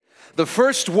The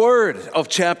first word of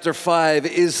chapter 5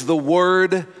 is the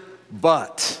word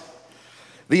but.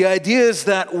 The idea is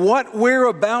that what we're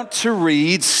about to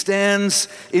read stands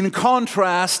in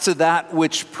contrast to that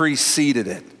which preceded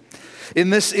it.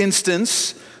 In this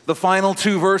instance, the final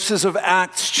two verses of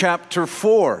Acts chapter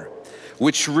 4,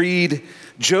 which read,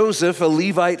 Joseph, a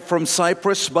Levite from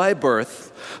Cyprus by birth,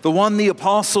 the one the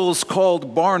apostles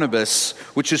called Barnabas,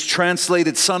 which is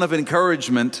translated son of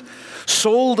encouragement,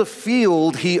 sold a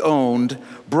field he owned,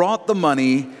 brought the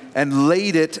money, and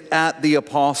laid it at the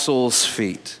apostles'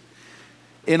 feet.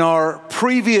 In our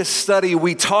previous study,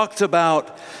 we talked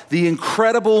about the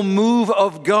incredible move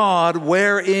of God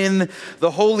wherein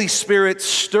the Holy Spirit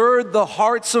stirred the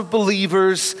hearts of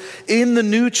believers in the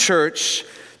new church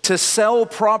to sell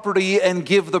property and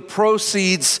give the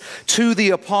proceeds to the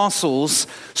apostles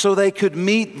so they could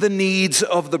meet the needs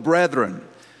of the brethren,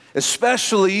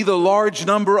 especially the large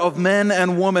number of men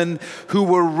and women who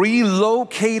were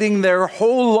relocating their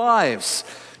whole lives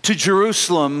to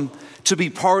Jerusalem to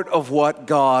be part of what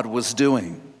God was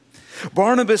doing.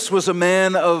 Barnabas was a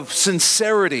man of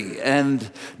sincerity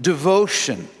and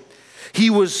devotion.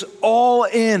 He was all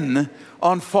in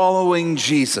on following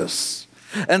Jesus.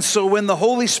 And so when the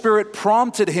Holy Spirit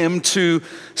prompted him to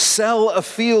sell a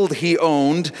field he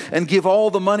owned and give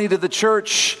all the money to the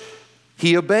church,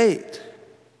 he obeyed.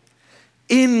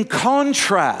 In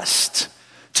contrast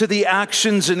to the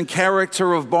actions and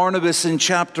character of Barnabas in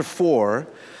chapter 4,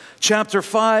 chapter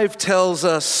 5 tells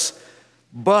us,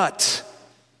 but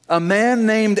a man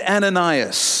named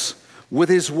Ananias with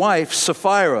his wife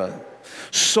Sapphira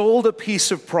sold a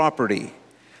piece of property.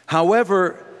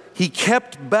 However, he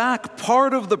kept back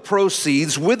part of the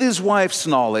proceeds with his wife's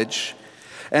knowledge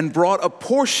and brought a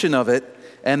portion of it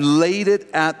and laid it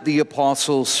at the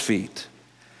apostles' feet.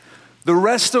 The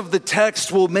rest of the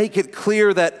text will make it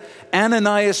clear that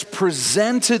Ananias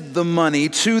presented the money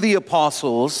to the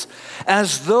apostles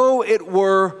as though it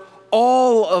were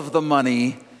all of the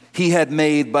money he had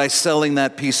made by selling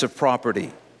that piece of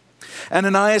property.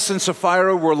 Ananias and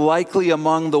Sapphira were likely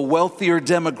among the wealthier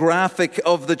demographic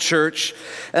of the church,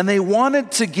 and they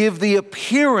wanted to give the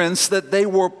appearance that they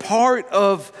were part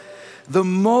of the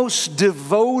most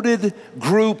devoted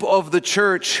group of the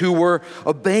church who were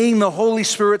obeying the Holy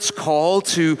Spirit's call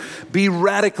to be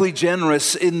radically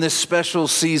generous in this special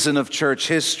season of church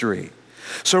history.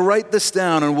 So write this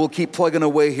down and we'll keep plugging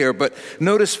away here. But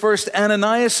notice first,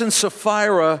 Ananias and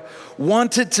Sapphira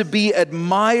wanted to be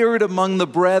admired among the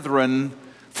brethren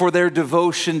for their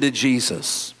devotion to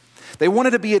Jesus. They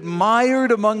wanted to be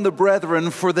admired among the brethren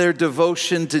for their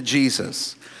devotion to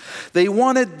Jesus. They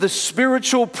wanted the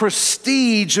spiritual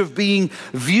prestige of being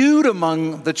viewed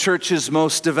among the church's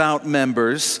most devout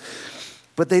members,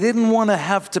 but they didn't want to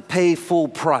have to pay full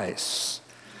price.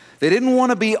 They didn't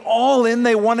want to be all in,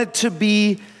 they wanted to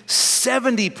be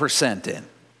 70% in.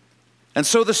 And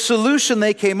so the solution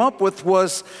they came up with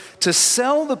was to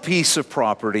sell the piece of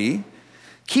property,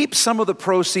 keep some of the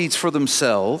proceeds for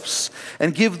themselves,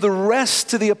 and give the rest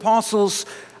to the apostles,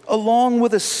 along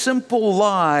with a simple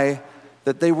lie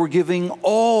that they were giving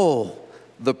all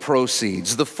the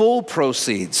proceeds, the full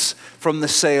proceeds from the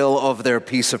sale of their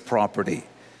piece of property.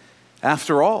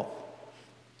 After all,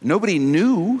 nobody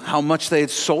knew how much they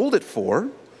had sold it for.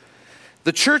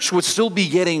 The church would still be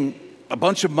getting a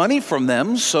bunch of money from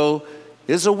them, so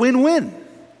it's a win-win.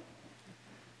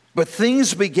 But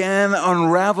things began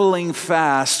unraveling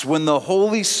fast when the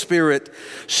Holy Spirit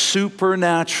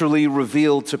supernaturally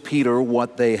revealed to Peter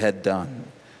what they had done.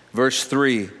 Verse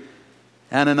 3,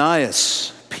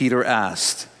 Ananias, Peter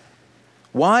asked,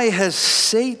 "Why has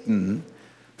Satan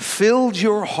filled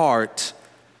your heart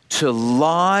to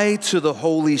lie to the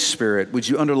Holy Spirit?" Would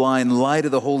you underline lie to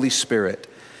the Holy Spirit?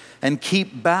 "And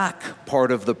keep back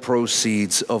part of the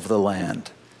proceeds of the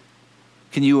land."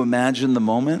 Can you imagine the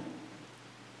moment?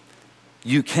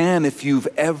 You can if you've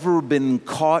ever been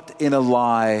caught in a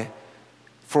lie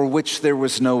for which there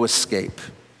was no escape.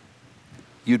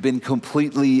 You'd been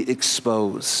completely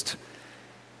exposed.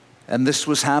 And this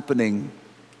was happening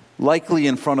likely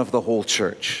in front of the whole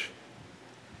church.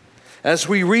 As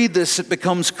we read this, it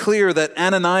becomes clear that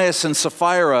Ananias and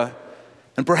Sapphira,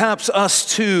 and perhaps us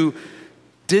too,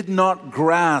 did not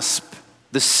grasp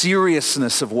the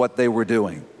seriousness of what they were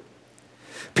doing.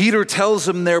 Peter tells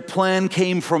them their plan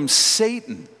came from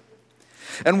Satan.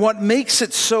 And what makes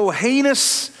it so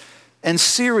heinous and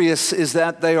serious is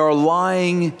that they are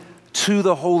lying to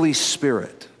the Holy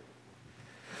Spirit.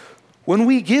 When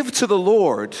we give to the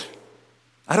Lord,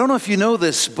 I don't know if you know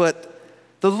this, but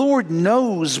the Lord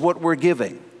knows what we're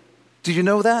giving. Did you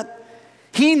know that?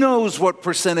 He knows what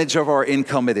percentage of our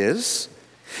income it is.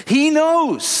 He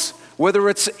knows whether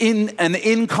it's in an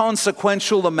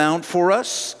inconsequential amount for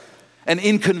us, an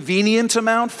inconvenient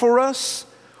amount for us,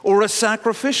 or a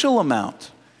sacrificial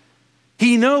amount.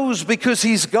 He knows because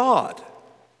he's God.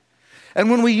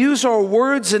 And when we use our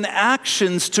words and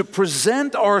actions to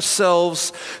present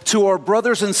ourselves to our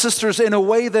brothers and sisters in a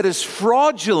way that is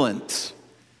fraudulent,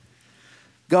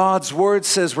 God's word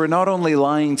says we're not only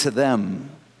lying to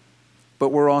them, but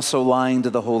we're also lying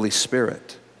to the Holy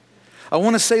Spirit. I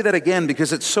want to say that again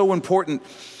because it's so important.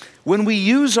 When we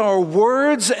use our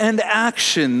words and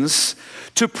actions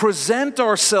to present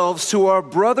ourselves to our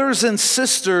brothers and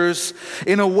sisters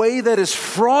in a way that is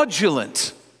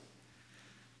fraudulent,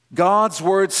 God's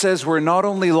word says we're not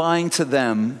only lying to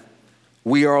them,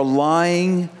 we are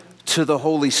lying to the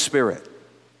Holy Spirit.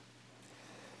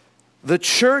 The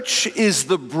church is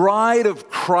the bride of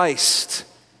Christ.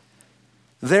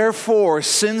 Therefore,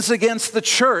 sins against the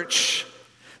church,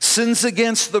 sins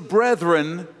against the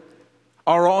brethren,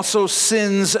 are also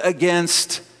sins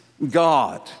against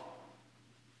God.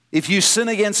 If you sin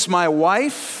against my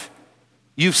wife,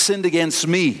 you've sinned against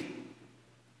me.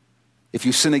 If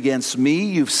you sin against me,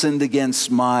 you've sinned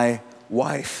against my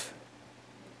wife.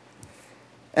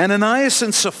 Ananias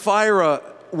and Sapphira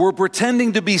were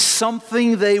pretending to be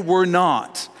something they were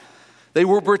not. They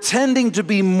were pretending to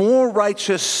be more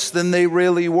righteous than they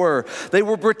really were. They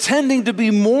were pretending to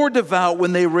be more devout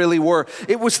when they really were.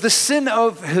 It was the sin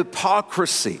of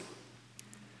hypocrisy,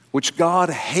 which God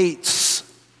hates.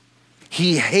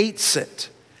 He hates it.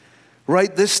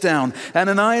 Write this down.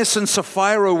 Ananias and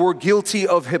Sapphira were guilty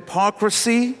of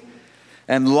hypocrisy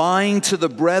and lying to the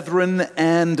brethren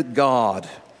and God.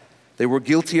 They were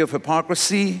guilty of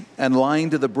hypocrisy and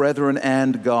lying to the brethren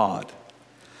and God.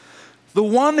 The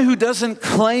one who doesn't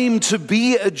claim to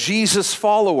be a Jesus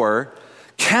follower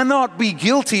cannot be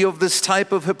guilty of this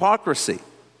type of hypocrisy.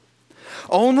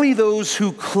 Only those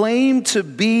who claim to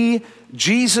be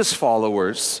Jesus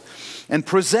followers and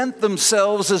present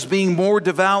themselves as being more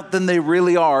devout than they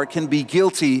really are can be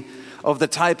guilty of the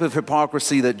type of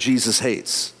hypocrisy that Jesus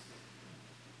hates.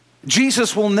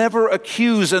 Jesus will never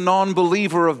accuse a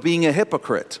non-believer of being a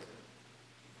hypocrite.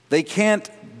 They can't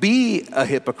be a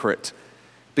hypocrite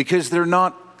because they're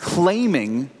not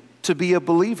claiming to be a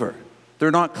believer.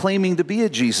 They're not claiming to be a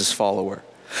Jesus follower.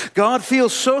 God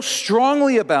feels so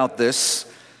strongly about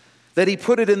this that he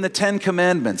put it in the Ten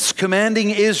Commandments, commanding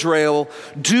Israel,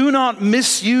 do not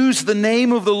misuse the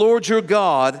name of the Lord your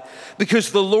God,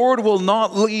 because the Lord will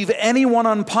not leave anyone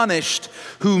unpunished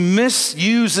who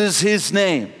misuses his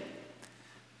name.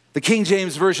 The King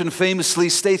James Version famously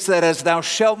states that as thou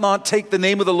shalt not take the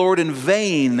name of the Lord in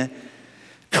vain.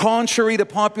 Contrary to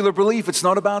popular belief, it's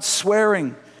not about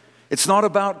swearing. It's not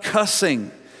about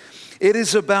cussing. It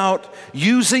is about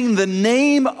using the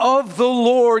name of the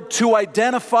Lord to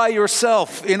identify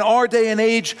yourself. In our day and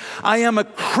age, I am a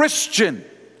Christian.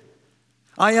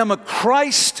 I am a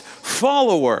Christ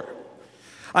follower.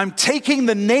 I'm taking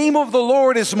the name of the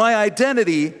Lord as my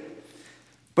identity,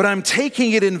 but I'm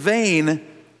taking it in vain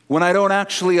when I don't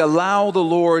actually allow the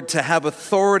Lord to have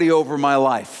authority over my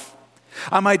life.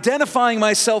 I'm identifying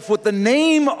myself with the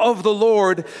name of the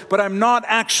Lord, but I'm not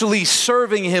actually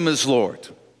serving him as Lord.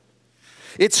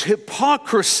 It's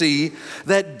hypocrisy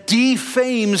that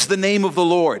defames the name of the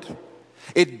Lord.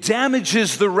 It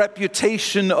damages the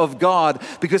reputation of God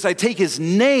because I take his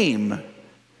name,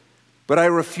 but I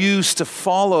refuse to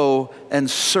follow and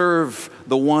serve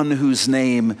the one whose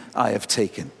name I have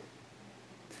taken.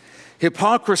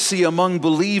 Hypocrisy among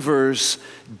believers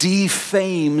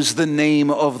defames the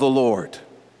name of the Lord.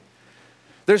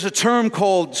 There's a term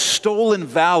called stolen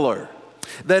valor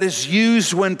that is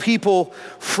used when people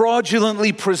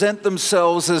fraudulently present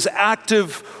themselves as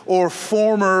active or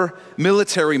former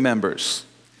military members.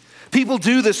 People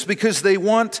do this because they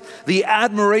want the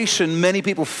admiration many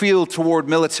people feel toward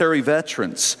military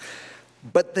veterans,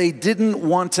 but they didn't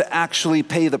want to actually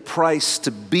pay the price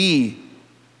to be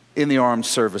in the armed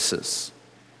services.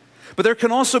 But there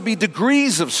can also be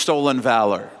degrees of stolen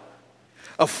valor.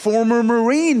 A former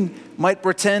Marine might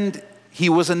pretend he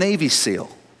was a Navy SEAL.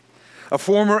 A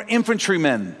former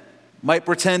infantryman might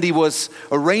pretend he was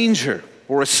a ranger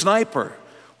or a sniper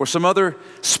or some other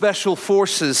special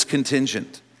forces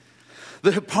contingent.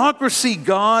 The hypocrisy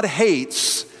God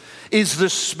hates is the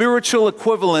spiritual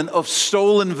equivalent of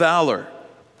stolen valor.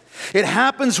 It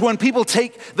happens when people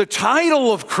take the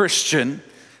title of Christian.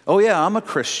 Oh yeah, I'm a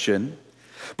Christian,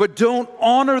 but don't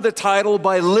honor the title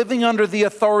by living under the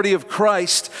authority of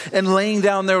Christ and laying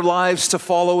down their lives to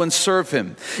follow and serve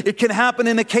him. It can happen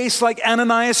in a case like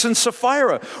Ananias and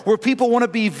Sapphira, where people want to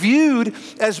be viewed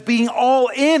as being all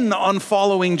in on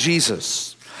following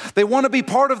Jesus. They want to be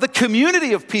part of the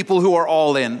community of people who are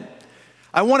all in.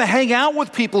 I want to hang out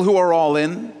with people who are all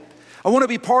in. I want to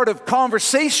be part of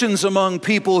conversations among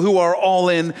people who are all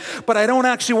in, but I don't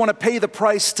actually want to pay the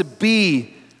price to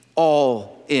be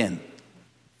all in.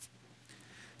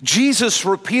 Jesus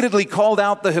repeatedly called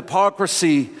out the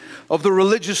hypocrisy of the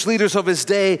religious leaders of his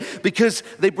day because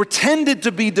they pretended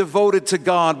to be devoted to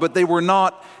God, but they were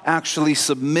not actually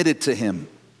submitted to him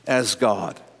as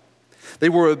God. They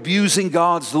were abusing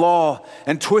God's law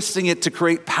and twisting it to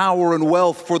create power and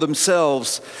wealth for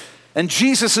themselves. And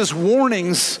Jesus'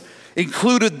 warnings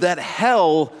included that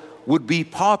hell would be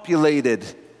populated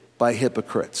by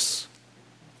hypocrites.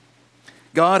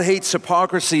 God hates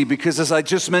hypocrisy because, as I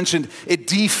just mentioned, it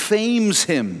defames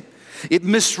him. It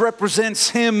misrepresents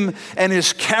him and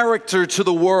his character to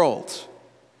the world.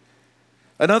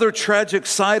 Another tragic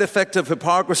side effect of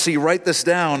hypocrisy, write this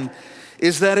down,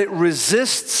 is that it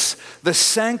resists the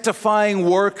sanctifying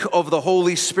work of the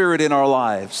Holy Spirit in our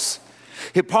lives.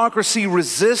 Hypocrisy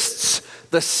resists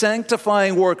the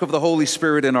sanctifying work of the Holy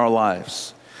Spirit in our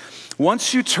lives.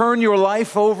 Once you turn your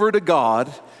life over to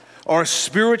God, are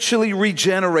spiritually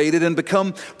regenerated and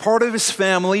become part of his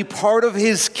family, part of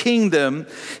his kingdom,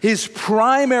 his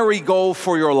primary goal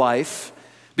for your life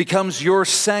becomes your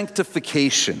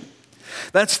sanctification.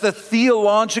 That's the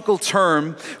theological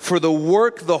term for the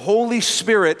work the Holy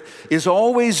Spirit is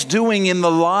always doing in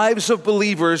the lives of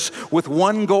believers with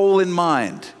one goal in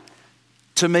mind: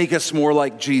 to make us more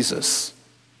like Jesus.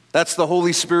 That's the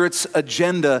Holy Spirit's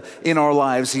agenda in our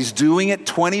lives. He's doing it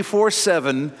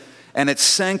 24/7, and it's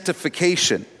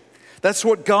sanctification. That's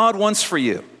what God wants for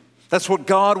you. That's what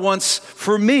God wants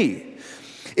for me.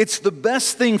 It's the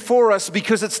best thing for us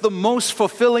because it's the most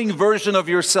fulfilling version of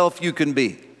yourself you can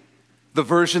be. The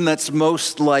version that's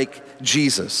most like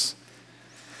Jesus.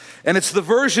 And it's the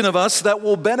version of us that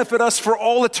will benefit us for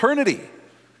all eternity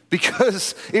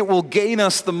because it will gain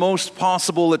us the most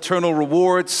possible eternal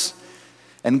rewards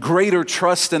and greater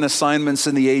trust and assignments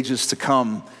in the ages to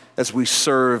come as we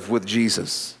serve with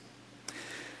Jesus.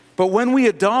 But when we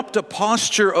adopt a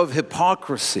posture of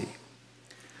hypocrisy,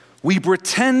 we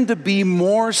pretend to be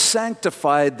more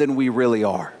sanctified than we really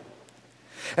are.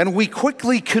 And we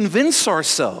quickly convince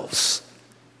ourselves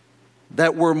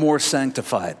that we're more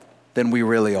sanctified than we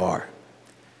really are.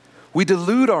 We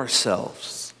delude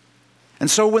ourselves. And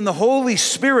so when the Holy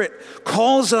Spirit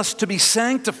calls us to be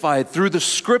sanctified through the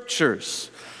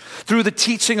Scriptures, through the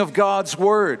teaching of God's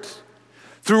Word,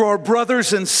 through our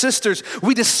brothers and sisters,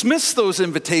 we dismiss those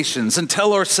invitations and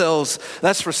tell ourselves,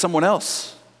 that's for someone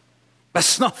else.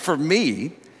 That's not for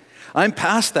me. I'm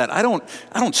past that. I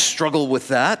don't struggle with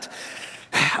that.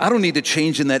 I don't need to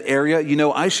change in that area. You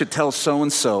know, I should tell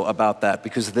so-and-so about that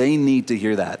because they need to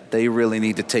hear that. They really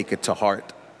need to take it to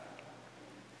heart.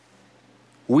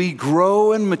 We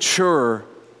grow and mature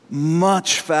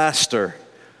much faster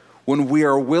when we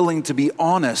are willing to be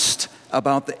honest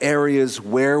about the areas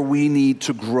where we need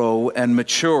to grow and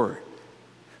mature,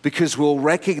 because we'll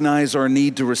recognize our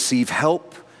need to receive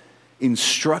help,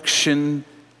 instruction,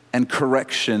 and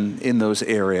correction in those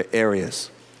areas.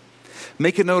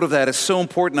 Make a note of that. It's so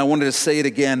important. I wanted to say it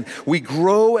again. We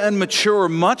grow and mature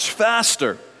much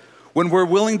faster when we're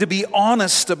willing to be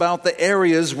honest about the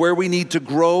areas where we need to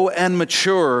grow and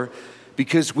mature,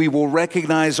 because we will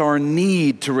recognize our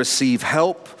need to receive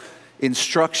help,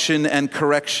 instruction, and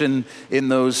correction in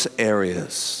those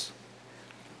areas.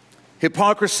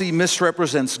 Hypocrisy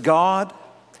misrepresents God.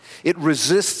 It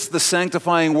resists the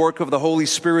sanctifying work of the Holy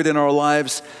Spirit in our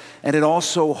lives, and it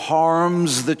also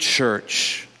harms the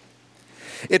church.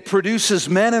 It produces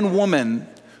men and women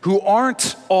who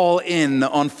aren't all in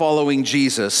on following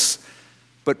Jesus,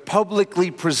 but publicly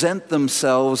present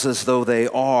themselves as though they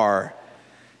are.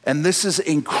 And this is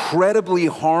incredibly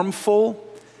harmful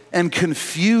and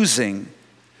confusing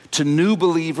to new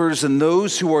believers and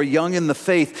those who are young in the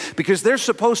faith, because they're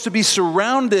supposed to be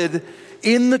surrounded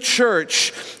in the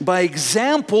church by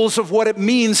examples of what it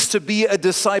means to be a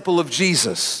disciple of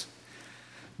Jesus.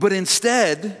 But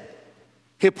instead,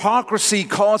 hypocrisy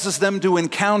causes them to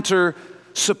encounter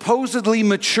supposedly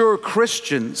mature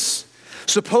Christians,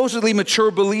 supposedly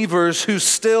mature believers who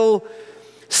still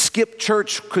skip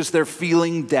church because they're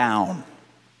feeling down,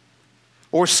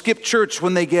 or skip church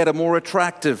when they get a more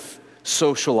attractive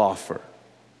social offer.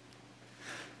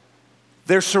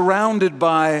 They're surrounded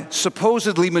by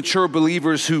supposedly mature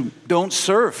believers who don't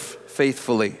serve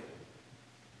faithfully.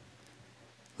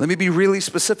 Let me be really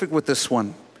specific with this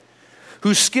one.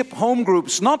 Who skip home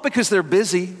groups, not because they're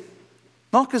busy,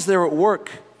 not because they're at work.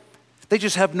 They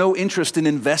just have no interest in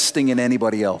investing in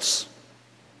anybody else.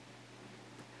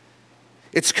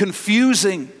 It's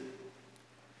confusing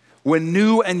When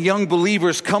new and young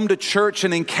believers come to church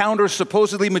and encounter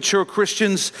supposedly mature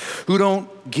Christians who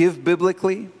don't give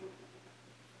biblically,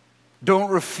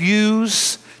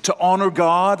 refuse to honor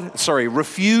God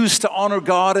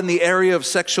in the area of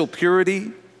sexual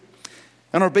purity,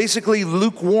 and are basically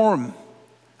lukewarm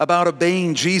about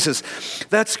obeying Jesus.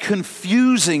 That's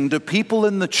confusing to people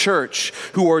in the church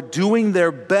who are doing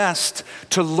their best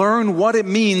to learn what it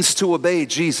means to obey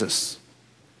Jesus.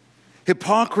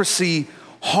 Hypocrisy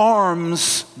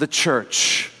harms the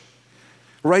church.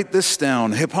 Write this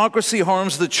down. Hypocrisy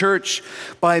harms the church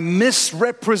by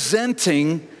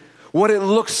misrepresenting what it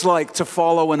looks like to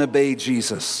follow and obey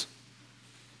Jesus.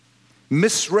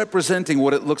 Misrepresenting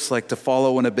what it looks like to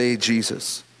follow and obey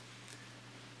Jesus.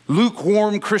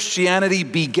 Lukewarm Christianity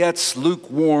begets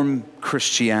lukewarm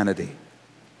Christianity.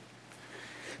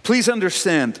 Please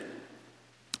understand,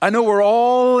 I know we're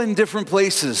all in different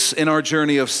places in our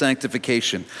journey of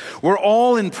sanctification. We're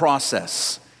all in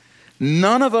process.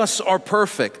 None of us are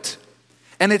perfect.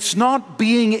 And it's not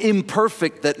being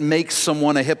imperfect that makes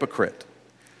someone a hypocrite.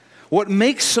 What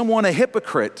makes someone a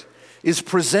hypocrite is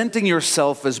presenting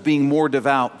yourself as being more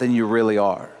devout than you really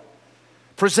are.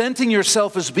 Presenting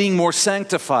yourself as being more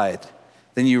sanctified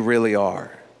than you really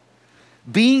are.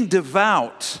 Being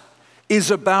devout is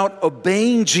about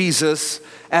obeying Jesus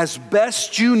as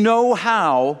best you know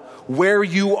how, where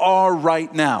you are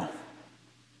right now.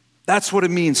 That's what it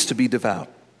means to be devout.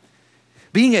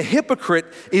 Being a hypocrite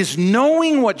is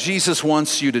knowing what Jesus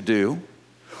wants you to do,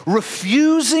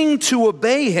 refusing to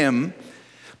obey him,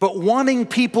 but wanting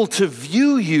people to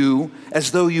view you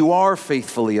as though you are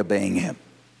faithfully obeying him.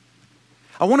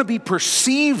 I want to be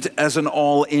perceived as an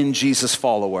all-in Jesus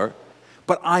follower,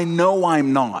 but I know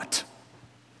I'm not.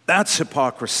 That's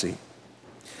hypocrisy.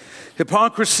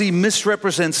 Hypocrisy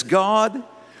misrepresents God,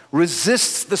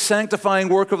 resists the sanctifying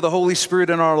work of the Holy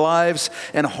Spirit in our lives,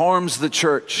 and harms the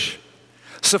church.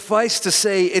 Suffice to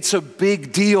say, it's a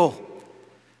big deal,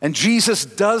 and Jesus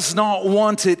does not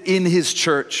want it in his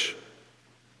church.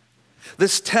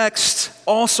 This text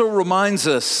also reminds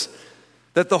us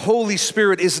that the Holy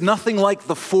Spirit is nothing like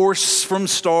the Force from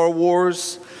Star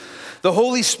Wars. The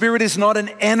Holy Spirit is not an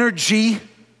energy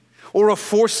or a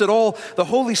force at all. The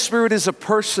Holy Spirit is a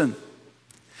person.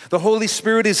 The Holy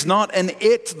Spirit is not an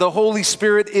it. The Holy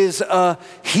Spirit is a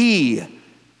he.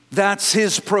 That's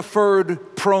his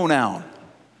preferred pronoun.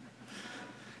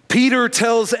 Peter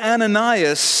tells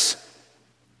Ananias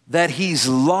that he's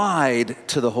lied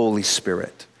to the Holy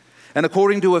Spirit. And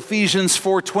according to Ephesians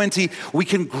 4:20, we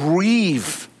can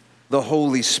grieve the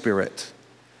Holy Spirit.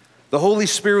 The Holy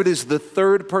Spirit is the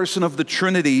third person of the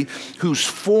Trinity whose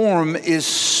form is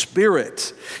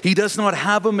spirit. He does not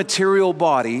have a material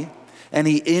body, and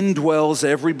he indwells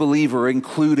every believer,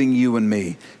 including you and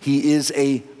me. He is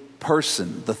a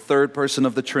person, the third person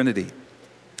of the Trinity.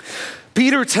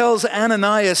 Peter tells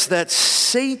Ananias that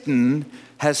Satan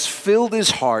has filled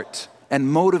his heart and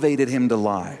motivated him to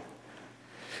lie.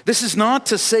 This is not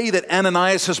to say that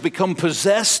Ananias has become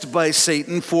possessed by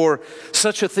Satan, for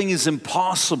such a thing is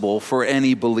impossible for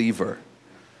any believer.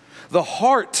 The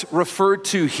heart referred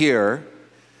to here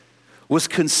was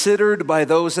considered by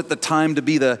those at the time to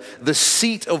be the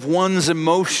seat of one's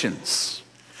emotions,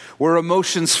 where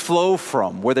emotions flow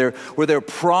from, where they're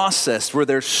processed, where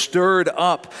they're stirred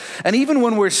up. And even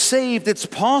when we're saved, it's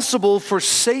possible for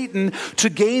Satan to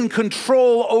gain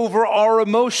control over our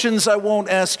emotions. I won't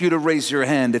ask you to raise your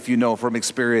hand if you know from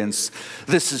experience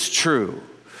this is true.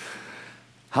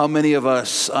 How many of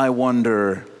us, I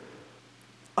wonder,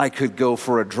 I could go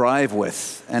for a drive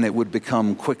with, and it would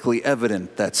become quickly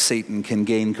evident that Satan can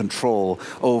gain control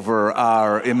over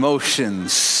our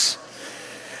emotions.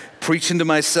 Preaching to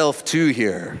myself too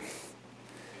here.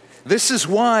 This is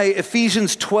why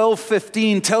Ephesians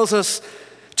 12:15 tells us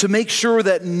to make sure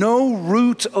that no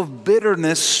root of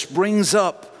bitterness springs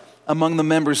up among the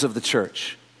members of the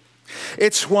church.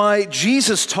 It's why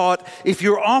Jesus taught, if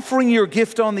you're offering your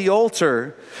gift on the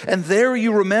altar and there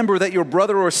you remember that your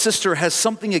brother or sister has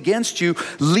something against you,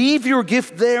 leave your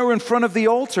gift there in front of the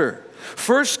altar.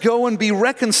 First go and be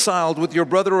reconciled with your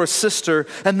brother or sister,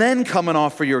 and then come and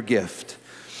offer your gift.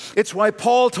 It's why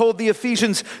Paul told the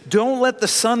Ephesians, don't let the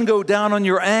sun go down on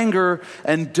your anger,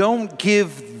 and don't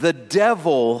give the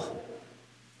devil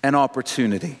an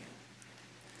opportunity.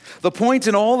 The point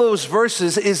in all those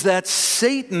verses is that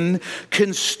Satan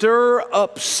can stir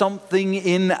up something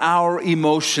in our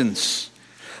emotions,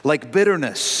 like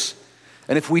bitterness.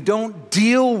 And if we don't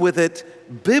deal with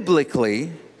it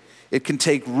biblically, it can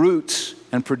take root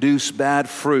and produce bad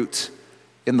fruit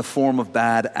in the form of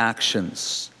bad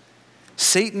actions.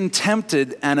 Satan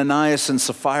tempted Ananias and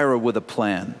Sapphira with a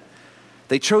plan.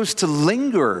 They chose to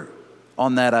linger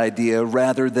on that idea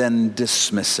rather than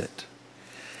dismiss it.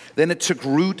 Then it took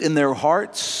root in their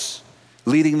hearts,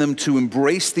 leading them to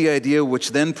embrace the idea,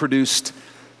 which then produced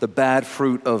the bad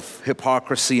fruit of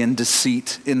hypocrisy and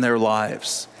deceit in their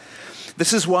lives.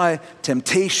 This is why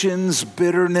temptations,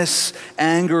 bitterness,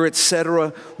 anger,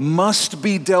 etc., must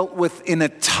be dealt with in a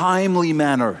timely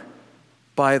manner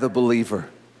by the believer.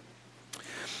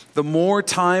 The more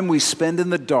time we spend in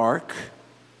the dark,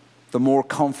 the more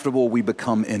comfortable we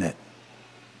become in it.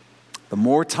 The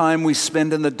more time we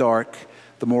spend in the dark,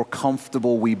 the more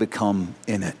comfortable we become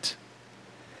in it.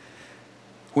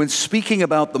 When speaking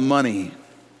about the money,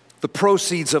 the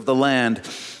proceeds of the land,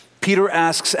 Peter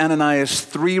asks Ananias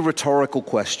 3 rhetorical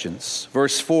questions.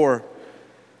 Verse 4,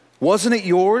 wasn't it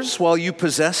yours while you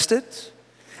possessed it?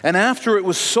 And after it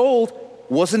was sold,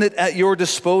 wasn't it at your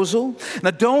disposal?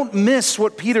 Now don't miss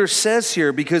what Peter says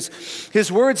here, because his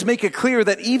words make it clear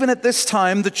that even at this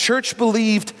time, the church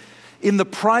believed in the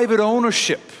private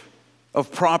ownership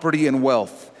of property and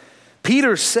wealth.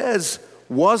 Peter says,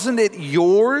 wasn't it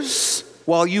yours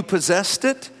while you possessed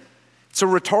it? It's a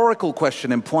rhetorical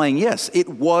question implying, yes, it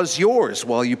was yours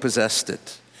while you possessed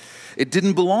it. It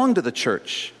didn't belong to the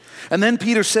church. And then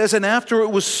Peter says, and after it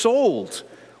was sold,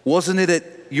 wasn't it at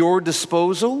your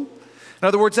disposal? In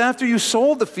other words, after you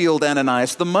sold the field,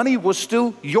 Ananias, the money was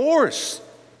still yours.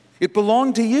 It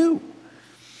belonged to you.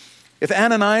 If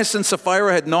Ananias and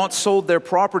Sapphira had not sold their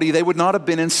property, they would not have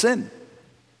been in sin.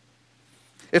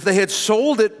 If they had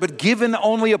sold it but given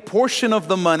only a portion of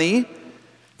the money,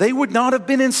 they would not have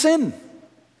been in sin.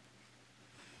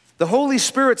 The Holy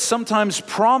Spirit sometimes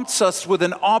prompts us with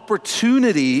an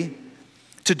opportunity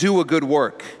to do a good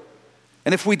work.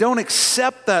 And if we don't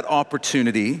accept that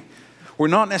opportunity, we're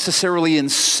not necessarily in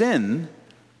sin,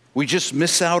 we just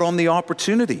miss out on the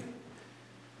opportunity.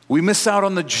 We miss out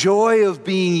on the joy of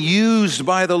being used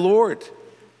by the Lord.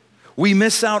 We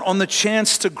miss out on the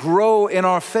chance to grow in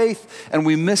our faith, and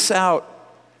we miss out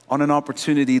on an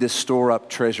opportunity to store up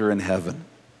treasure in heaven.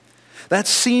 That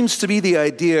seems to be the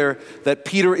idea that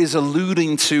Peter is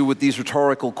alluding to with these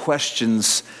rhetorical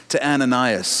questions to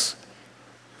Ananias.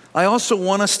 I also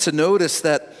want us to notice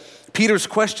that Peter's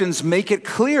questions make it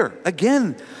clear.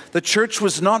 Again, the church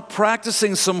was not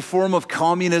practicing some form of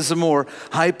communism or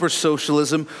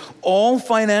hyper-socialism. All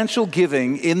financial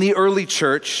giving in the early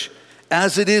church,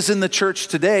 as it is in the church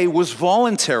today, was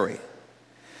voluntary.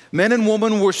 Men and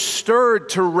women were stirred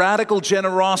to radical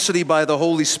generosity by the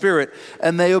Holy Spirit,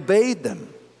 and they obeyed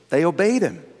them. They obeyed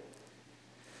him.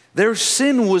 Their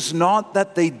sin was not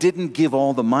that they didn't give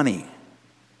all the money.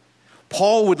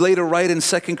 Paul would later write in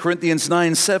 2 Corinthians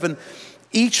 9:7,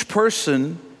 each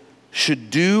person should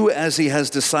do as he has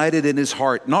decided in his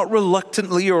heart, not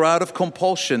reluctantly or out of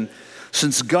compulsion,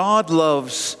 since God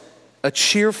loves a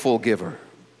cheerful giver.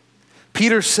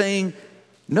 Peter's saying,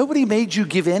 nobody made you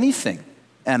give anything,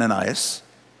 Ananias.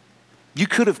 You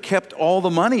could have kept all the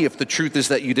money if the truth is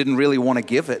that you didn't really want to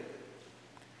give it.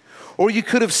 Or you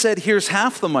could have said, here's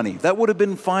half the money. That would have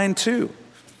been fine too.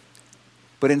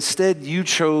 But instead, you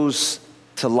chose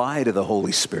to lie to the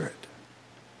Holy Spirit.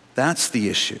 That's the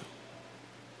issue.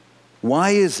 Why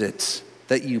is it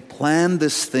that you planned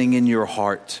this thing in your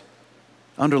heart?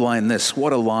 Underline this,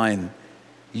 what a line.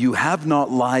 You have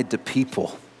not lied to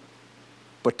people,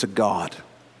 but to God.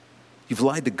 You've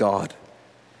lied to God.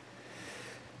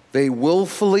 They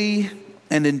willfully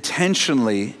and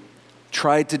intentionally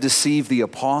tried to deceive the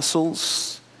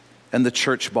apostles and the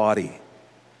church body,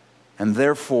 and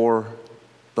therefore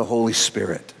the Holy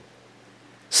Spirit.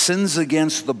 Sins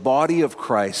against the body of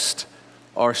Christ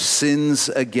are sins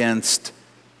against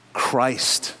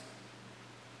Christ.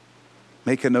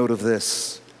 Make a note of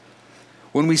this.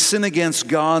 When we sin against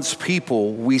God's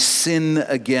people, we sin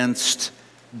against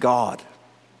God.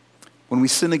 When we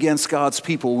sin against God's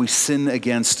people, we sin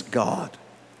against God.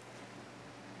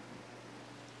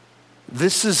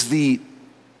 This is the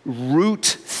root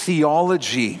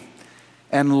theology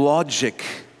and logic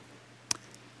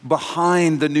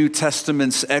behind the New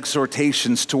Testament's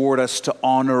exhortations toward us to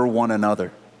honor one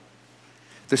another.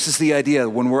 This is the idea.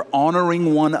 When we're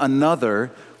honoring one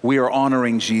another, we are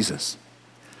honoring Jesus.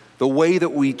 The way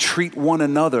that we treat one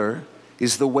another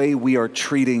is the way we are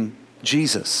treating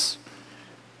Jesus.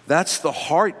 That's the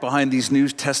heart behind these New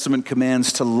Testament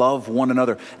commands to love one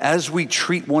another. As we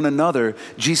treat one another,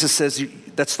 Jesus says,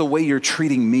 that's the way you're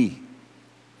treating me.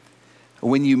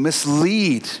 When you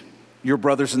mislead your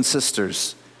brothers and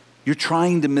sisters, you're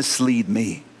trying to mislead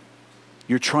me.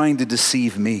 You're trying to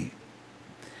deceive me.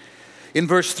 In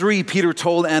verse 3, Peter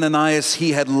told Ananias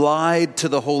he had lied to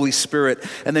the Holy Spirit.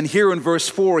 And then here in verse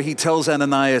 4, he tells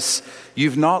Ananias,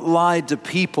 you've not lied to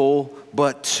people,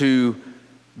 but to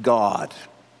God.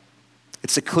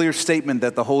 It's a clear statement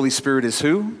that the Holy Spirit is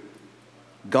who?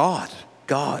 God.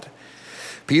 God.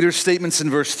 Peter's statements in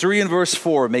verse 3 and verse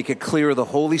 4 make it clear the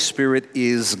Holy Spirit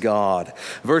is God.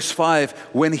 Verse 5,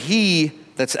 when he,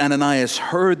 that's Ananias,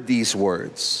 heard these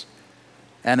words,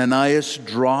 Ananias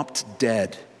dropped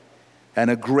dead, and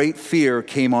a great fear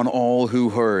came on all who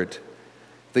heard.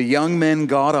 The young men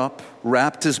got up,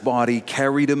 wrapped his body,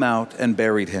 carried him out, and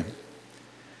buried him.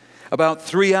 About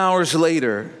 3 hours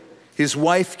later, his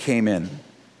wife came in,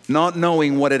 not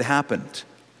knowing what had happened.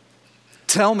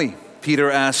 "Tell me," Peter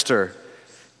asked her,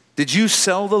 "did you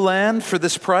sell the land for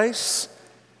this price?"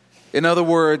 In other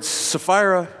words,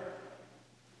 Sapphira,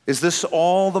 is this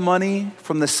all the money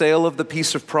from the sale of the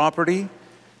piece of property?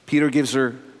 Peter gives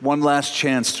her one last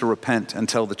chance to repent and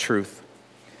tell the truth.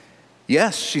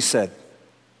 "Yes," she said,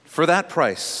 "for that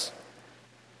price."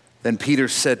 Then Peter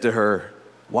said to her,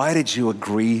 "Why did you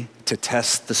agree to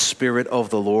test the Spirit of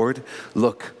the Lord?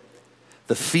 Look,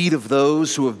 the feet of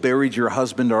those who have buried your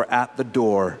husband are at the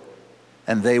door,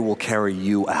 and they will carry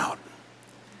you out."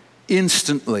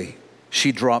 Instantly,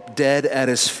 she dropped dead at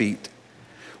his feet.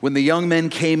 When the young men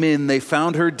came in, they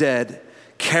found her dead,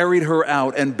 carried her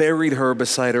out, and buried her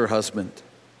beside her husband.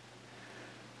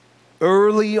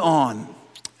 Early on,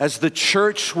 as the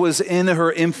church was in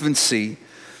her infancy,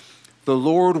 the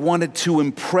Lord wanted to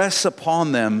impress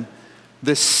upon them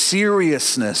the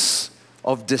seriousness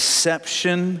of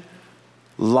deception,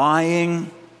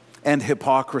 lying, and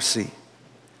hypocrisy.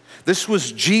 This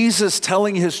was Jesus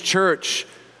telling his church,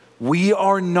 we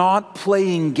are not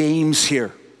playing games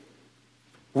here.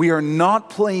 We are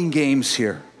not playing games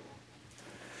here.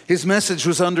 His message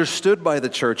was understood by the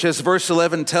church. As verse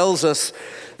 11 tells us,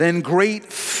 then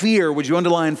great fear, would you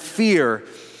underline fear,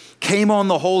 came on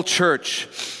the whole church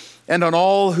and on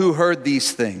all who heard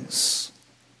these things.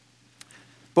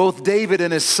 Both David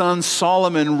and his son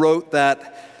Solomon wrote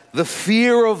that the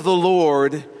fear of the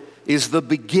Lord is the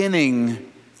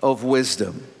beginning of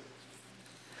wisdom.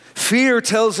 Fear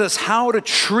tells us how to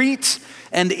treat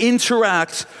and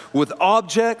interact with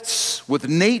objects, with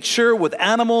nature, with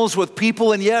animals, with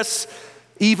people, and yes,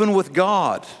 even with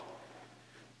God.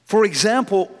 For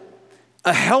example,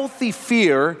 a healthy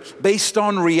fear based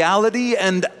on reality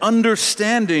and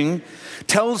understanding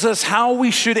tells us how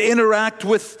we should interact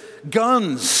with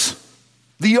guns,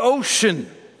 the ocean,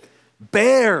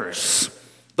 bears,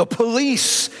 the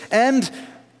police, and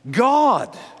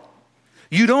God.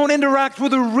 You don't interact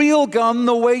with a real gun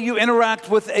the way you interact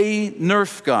with a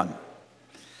Nerf gun.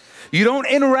 You don't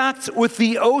interact with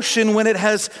the ocean when it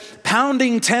has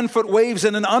pounding 10-foot waves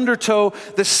and an undertow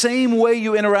the same way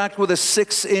you interact with a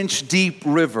 6-inch deep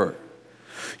river.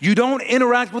 You don't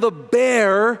interact with a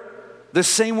bear the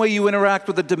same way you interact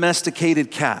with a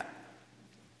domesticated cat.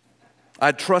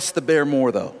 I'd trust the bear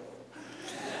more, though.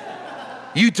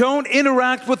 You don't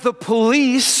interact with the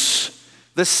police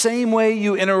the same way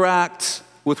you interact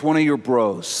with one of your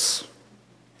bros.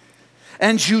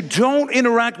 And you don't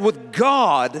interact with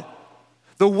God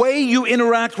the way you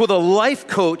interact with a life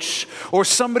coach or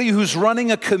somebody who's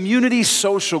running a community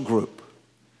social group.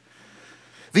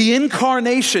 The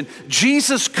incarnation,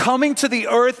 Jesus coming to the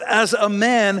earth as a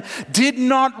man, did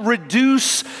not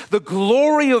reduce the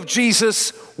glory of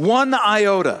Jesus one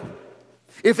iota.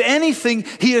 If anything,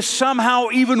 he is somehow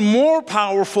even more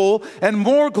powerful and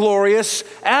more glorious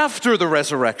after the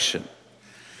resurrection.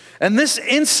 And this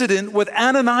incident with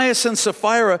Ananias and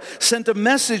Sapphira sent a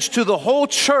message to the whole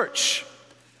church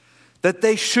that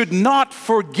they should not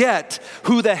forget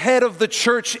who the head of the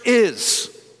church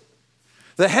is.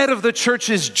 The head of the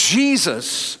church is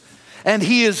Jesus, and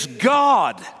he is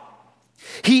God.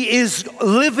 He is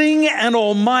living and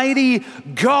almighty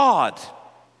God,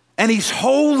 and he's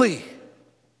holy.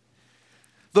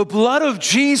 The blood of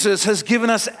Jesus has given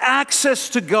us access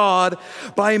to God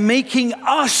by making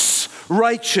us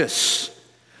righteous,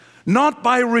 not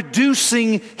by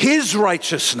reducing his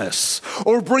righteousness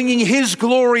or bringing his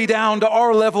glory down to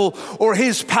our level or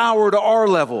his power to our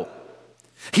level.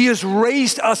 He has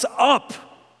raised us up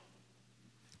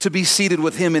to be seated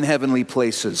with him in heavenly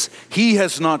places. He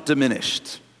has not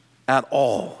diminished at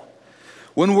all.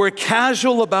 When we're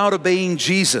casual about obeying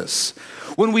Jesus,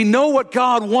 when we know what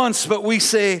God wants, but we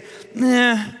say,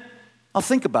 I'll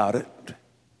think about it.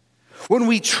 When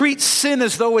we treat sin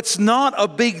as though it's not a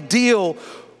big deal,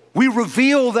 we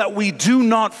reveal that we do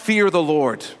not fear the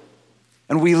Lord.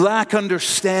 And we lack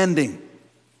understanding.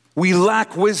 We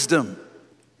lack wisdom.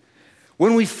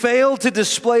 When we fail to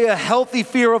display a healthy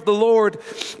fear of the Lord,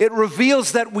 it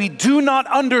reveals that we do not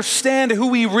understand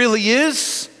who he really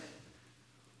is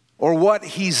or what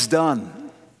he's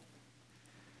done.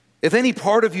 If any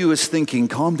part of you is thinking,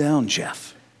 calm down,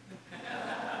 Jeff,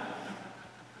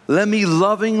 let me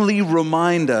lovingly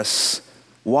remind us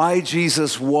why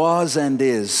Jesus was and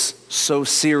is so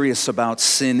serious about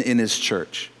sin in his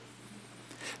church.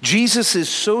 Jesus is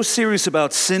so serious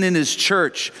about sin in his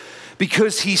church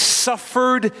because he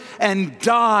suffered and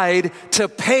died to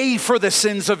pay for the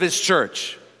sins of his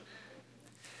church.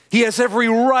 He has every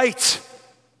right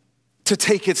to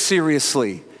take it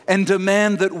seriously and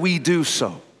demand that we do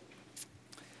so.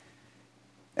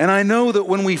 And I know that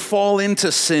when we fall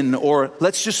into sin, or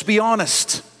let's just be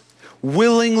honest,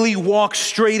 willingly walk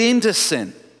straight into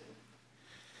sin,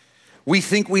 we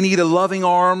think we need a loving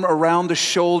arm around the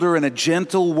shoulder and a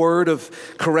gentle word of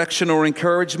correction or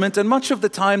encouragement, and much of the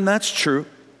time that's true.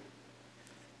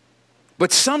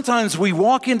 But sometimes we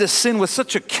walk into sin with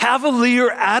such a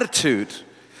cavalier attitude,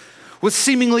 with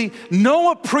seemingly no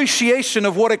appreciation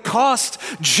of what it cost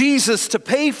Jesus to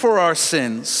pay for our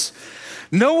sins,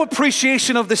 no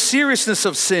appreciation of the seriousness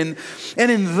of sin. And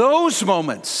in those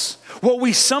moments, what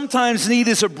we sometimes need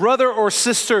is a brother or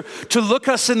sister to look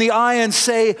us in the eye and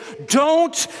say,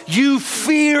 "Don't you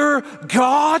fear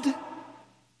God?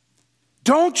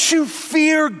 Don't you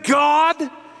fear God?"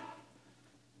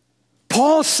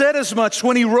 Paul said as much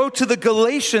when he wrote to the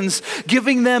Galatians,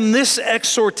 giving them this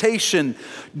exhortation: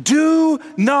 "Do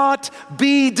not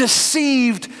be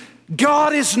deceived.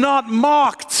 God is not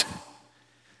mocked.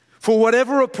 For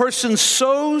whatever a person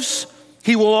sows,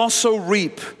 he will also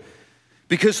reap.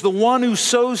 Because the one who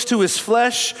sows to his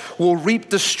flesh will reap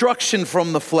destruction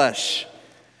from the flesh.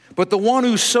 But the one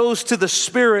who sows to the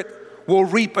Spirit will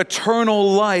reap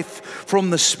eternal life from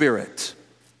the Spirit."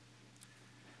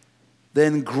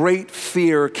 Then great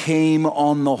fear came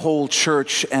on the whole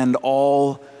church and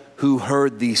all who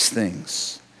heard these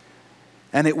things.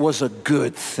 And it was a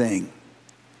good thing.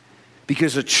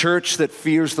 Because a church that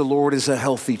fears the Lord is a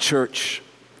healthy church.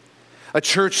 A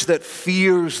church that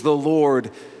fears the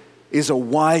Lord is a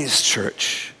wise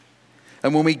church.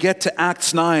 And when we get to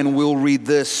Acts 9, we'll read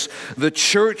this: "The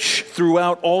church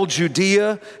throughout all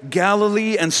Judea,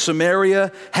 Galilee, and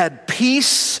Samaria had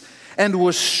peace and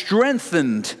was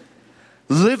strengthened,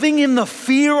 living in the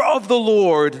fear of the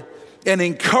Lord and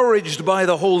encouraged by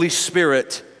the Holy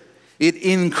Spirit. It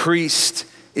increased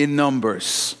in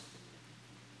numbers."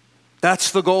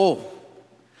 That's the goal: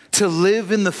 to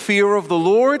live in the fear of the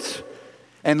Lord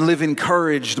and live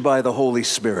encouraged by the Holy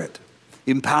Spirit,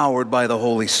 empowered by the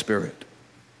Holy Spirit.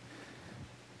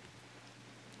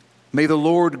 May the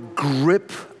Lord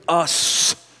grip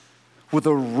us with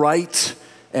a right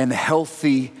and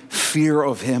healthy fear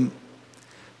of him,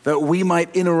 that we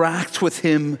might interact with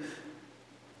him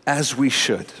as we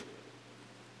should,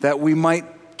 that we might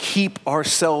keep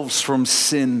ourselves from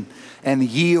sin and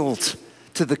yield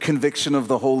to the conviction of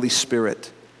the Holy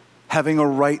Spirit, having a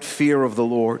right fear of the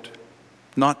Lord,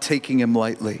 not taking him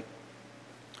lightly.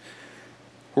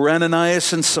 Were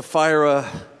Ananias and Sapphira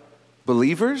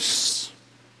believers?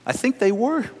 I think they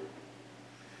were.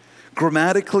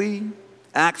 Grammatically,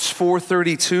 Acts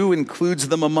 4:32 includes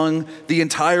them among the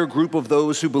entire group of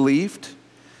those who believed.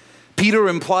 Peter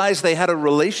implies they had a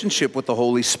relationship with the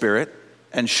Holy Spirit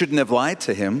and shouldn't have lied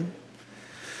to him.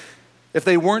 If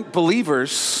they weren't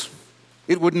believers,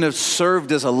 it wouldn't have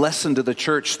served as a lesson to the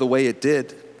church the way it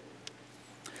did.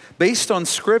 Based on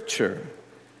Scripture,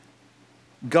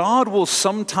 God will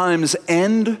sometimes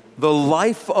end the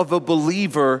life of a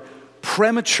believer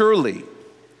prematurely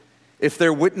if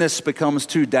their witness becomes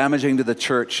too damaging to the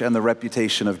church and the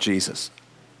reputation of Jesus.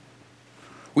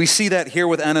 We see that here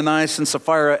with Ananias and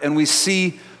Sapphira, and we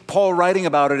see Paul writing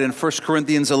about it in 1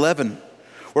 Corinthians 11,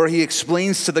 where he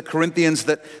explains to the Corinthians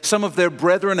that some of their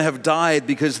brethren have died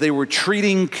because they were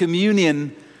treating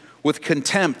communion with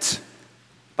contempt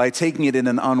by taking it in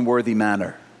an unworthy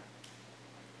manner.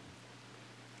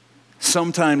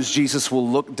 Sometimes Jesus will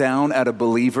look down at a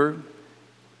believer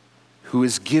who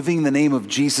is giving the name of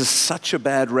Jesus such a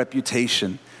bad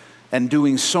reputation and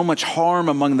doing so much harm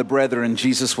among the brethren.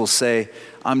 Jesus will say,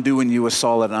 "I'm doing you a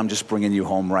solid and I'm just bringing you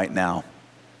home right now.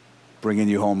 Bringing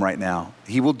you home right now."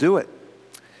 He will do it.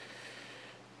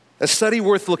 A study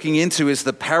worth looking into is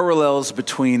the parallels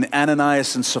between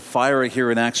Ananias and Sapphira here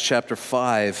in Acts chapter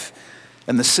 5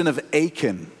 and the sin of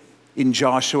Achan in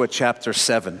Joshua chapter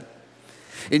 7.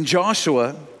 In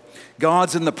Joshua,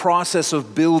 God's in the process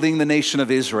of building the nation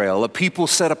of Israel, a people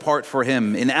set apart for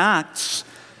him. In Acts,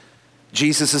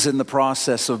 Jesus is in the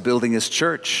process of building his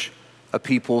church, a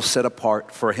people set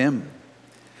apart for him.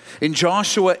 In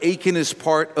Joshua, Achan is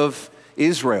part of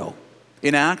Israel.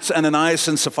 In Acts, Ananias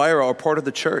and Sapphira are part of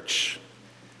the church.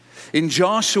 In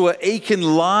Joshua, Achan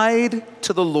lied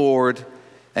to the Lord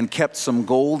and kept some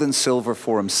gold and silver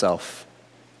for himself.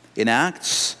 In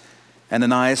Acts,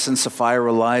 Ananias and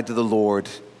Sapphira lied to the Lord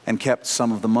and kept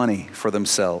some of the money for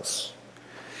themselves.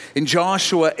 In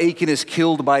Joshua, Achan is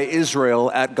killed by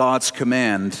Israel at God's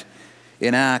command.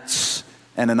 In Acts,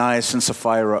 Ananias and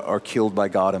Sapphira are killed by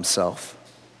God himself.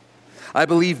 I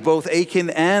believe both Achan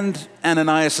and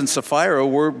Ananias and Sapphira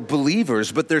were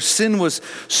believers, but their sin was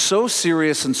so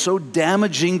serious and so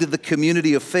damaging to the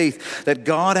community of faith that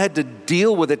God had to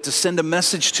deal with it to send a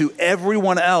message to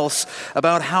everyone else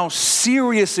about how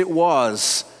serious it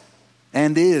was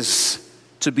and is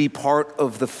to be part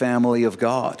of the family of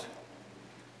God.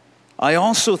 I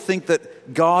also think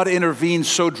that God intervened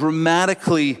so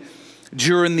dramatically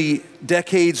during the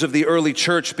decades of the early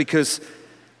church because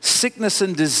sickness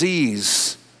and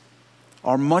disease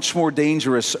are much more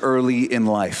dangerous early in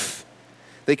life.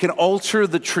 They can alter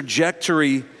the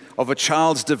trajectory of a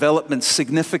child's development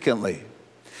significantly.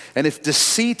 And if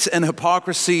deceit and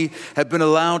hypocrisy had been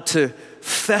allowed to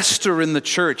fester in the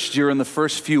church during the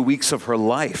first few weeks of her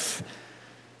life,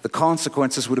 the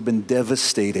consequences would have been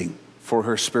devastating for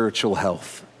her spiritual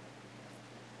health.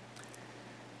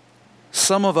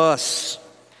 Some of us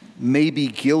may be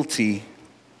guilty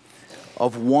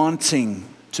of wanting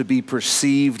to be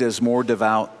perceived as more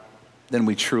devout than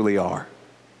we truly are.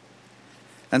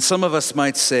 And some of us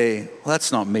might say, well,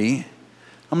 that's not me.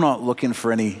 I'm not looking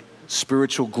for any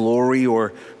spiritual glory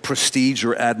or prestige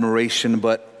or admiration,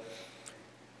 but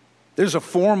there's a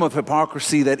form of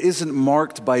hypocrisy that isn't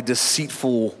marked by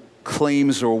deceitful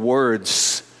claims or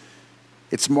words.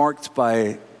 It's marked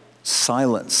by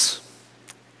silence.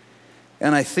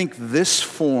 And I think this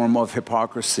form of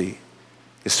hypocrisy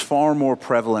is far more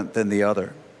prevalent than the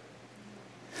other.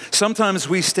 Sometimes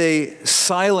we stay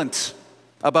silent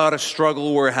about a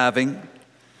struggle we're having,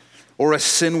 or a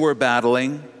sin we're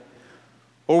battling,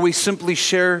 or we simply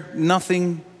share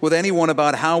nothing with anyone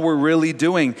about how we're really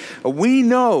doing. We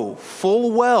know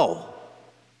full well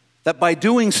that by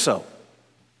doing so,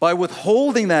 by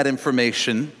withholding that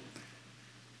information,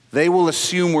 they will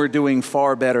assume we're doing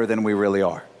far better than we really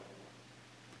are.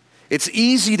 It's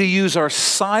easy to use our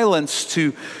silence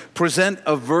to present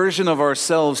a version of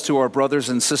ourselves to our brothers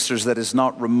and sisters that is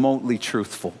not remotely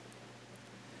truthful.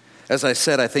 As I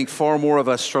said, I think far more of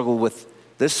us struggle with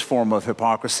this form of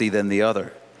hypocrisy than the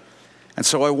other. And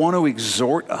so I want to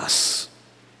exhort us,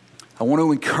 I want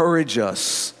to encourage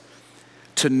us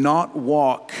to not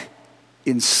walk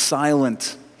in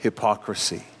silent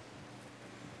hypocrisy.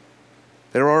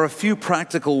 There are a few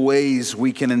practical ways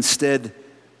we can instead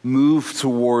move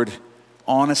toward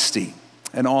honesty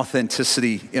and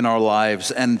authenticity in our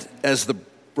lives and as the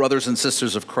brothers and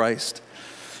sisters of Christ.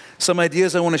 Some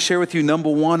ideas I want to share with you. Number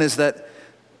one is that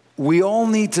we all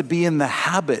need to be in the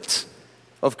habit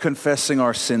of confessing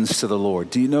our sins to the Lord.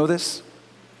 Do you know this?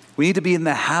 We need to be in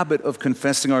the habit of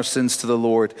confessing our sins to the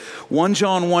Lord. 1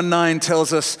 John 1:9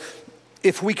 tells us,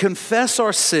 if we confess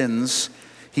our sins,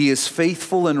 he is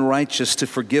faithful and righteous to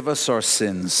forgive us our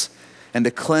sins and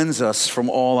to cleanse us from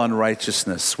all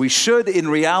unrighteousness. We should, in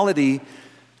reality,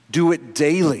 do it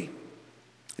daily.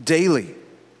 Daily.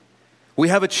 We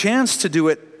have a chance to do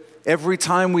it every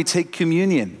time we take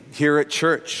communion here at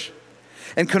church.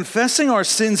 And confessing our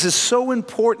sins is so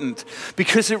important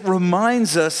because it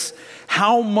reminds us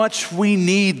how much we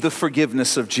need the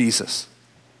forgiveness of Jesus.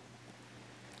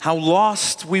 How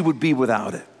lost we would be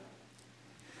without it.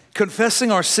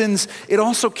 Confessing our sins, it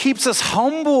also keeps us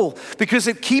humble because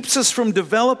it keeps us from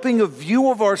developing a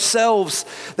view of ourselves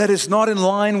that is not in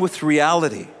line with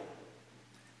reality.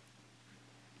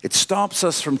 It stops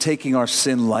us from taking our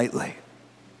sin lightly.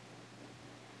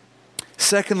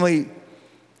 Secondly,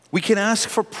 we can ask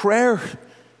for prayer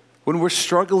when we're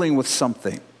struggling with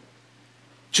something.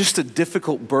 Just a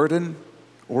difficult burden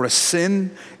or a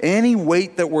sin, any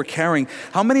weight that we're carrying.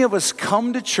 How many of us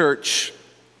come to church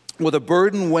with a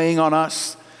burden weighing on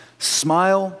us,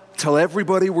 smile, tell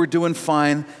everybody we're doing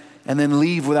fine, and then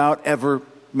leave without ever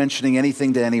mentioning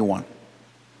anything to anyone?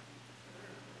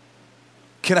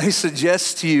 Can I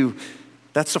suggest to you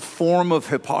that's a form of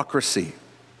hypocrisy?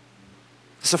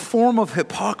 It's a form of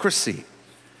hypocrisy.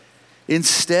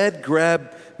 Instead,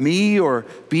 grab me or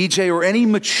BJ or any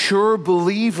mature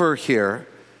believer here,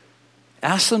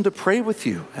 ask them to pray with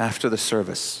you after the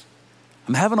service.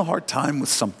 I'm having a hard time with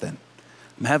something.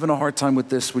 I'm having a hard time with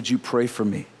this. Would you pray for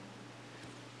me?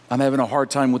 I'm having a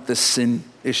hard time with this sin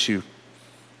issue.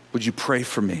 Would you pray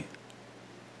for me?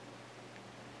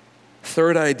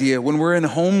 Third idea, when we're in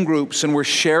home groups and we're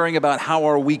sharing about how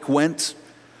our week went,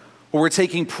 or we're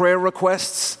taking prayer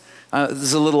requests, this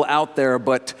is a little out there,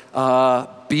 but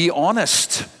be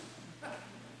honest.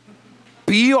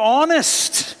 Be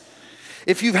honest.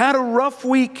 If you've had a rough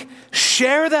week,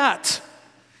 share that.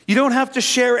 You don't have to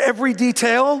share every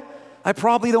detail. I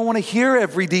probably don't want to hear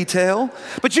every detail,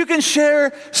 but you can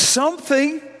share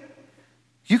something.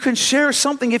 You can share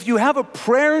something. If you have a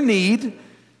prayer need,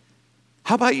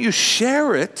 how about you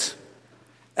share it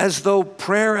as though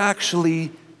prayer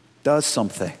actually does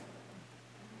something?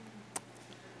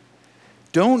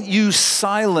 Don't use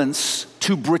silence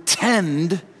to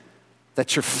pretend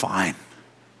that you're fine.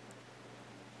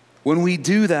 When we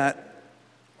do that,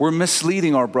 we're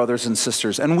misleading our brothers and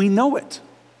sisters, and we know it.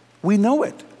 We know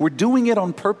it. We're doing it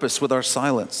on purpose with our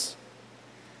silence.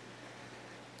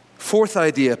 Fourth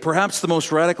idea, perhaps the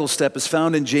most radical step, is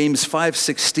found in James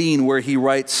 5:16, where he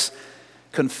writes,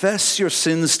 "Confess your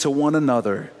sins to one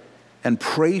another and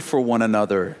pray for one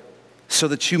another so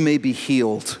that you may be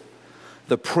healed.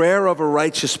 The prayer of a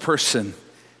righteous person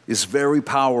is very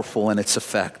powerful in its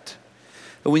effect."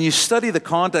 And when you study the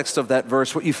context of that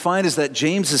verse, what you find is that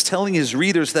James is telling his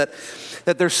readers that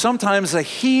there's sometimes a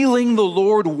healing the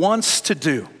Lord wants to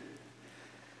do,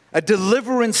 a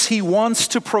deliverance he wants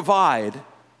to provide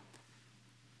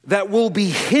that will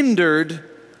be hindered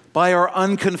by our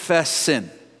unconfessed sin.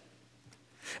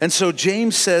 And so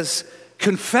James says,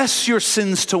 confess your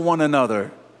sins to one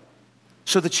another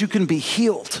so that you can be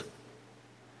healed.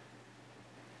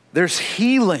 There's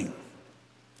healing,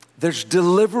 there's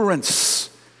deliverance,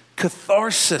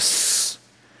 catharsis,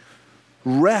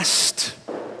 rest,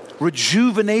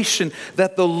 rejuvenation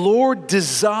that the Lord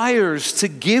desires to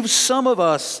give some of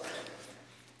us,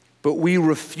 but we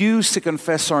refuse to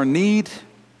confess our need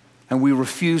and we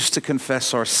refuse to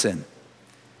confess our sin.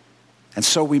 And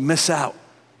so we miss out.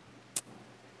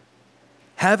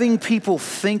 Having people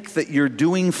think that you're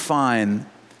doing fine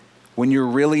when you're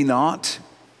really not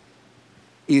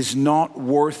is not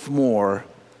worth more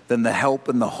than the help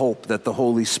and the hope that the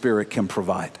Holy Spirit can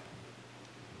provide.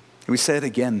 Can we say it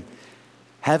again?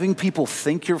 Having people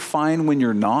think you're fine when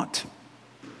you're not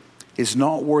is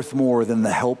not worth more than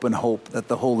the help and hope that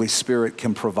the Holy Spirit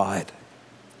can provide.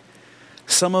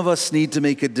 Some of us need to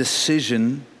make a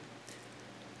decision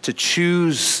to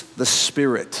choose the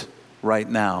Spirit right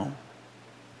now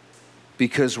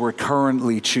because we're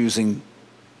currently choosing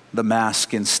the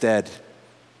mask instead.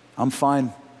 I'm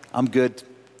fine. I'm good.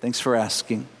 Thanks for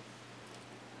asking.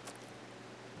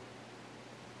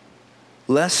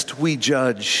 Lest we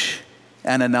judge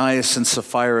Ananias and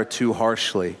Sapphira too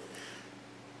harshly.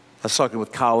 I was talking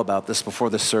with Kyle about this before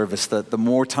the service, that the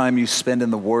more time you spend in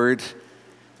the Word,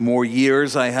 more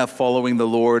years I have following the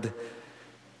Lord,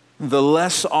 the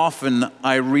less often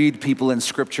I read people in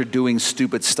Scripture doing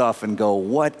stupid stuff and go,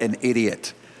 what an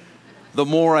idiot. The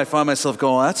more I find myself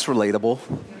going, that's relatable.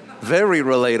 Very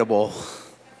relatable.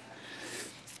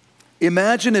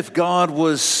 Imagine if God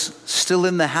was still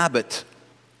in the habit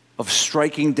of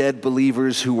striking dead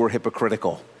believers who were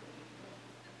hypocritical.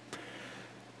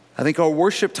 I think our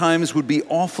worship times would be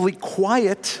awfully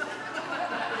quiet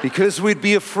because we'd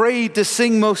be afraid to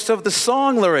sing most of the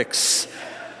song lyrics.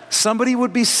 Somebody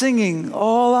would be singing,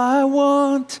 all I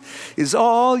want is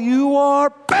all you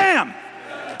are, bam,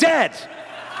 dead.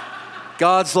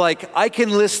 God's like, I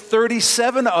can list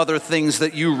 37 other things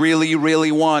that you really,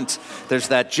 really want. There's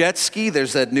that jet ski,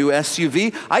 there's that new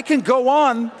SUV. I can go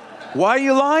on. Why are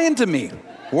you lying to me?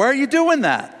 Why are you doing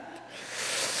that?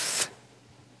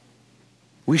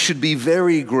 We should be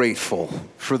very grateful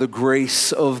for the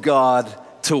grace of God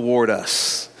toward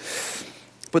us.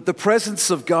 But the presence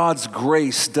of God's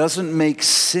grace doesn't make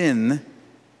sin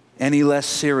any less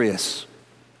serious.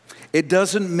 It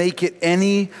doesn't make it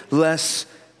any less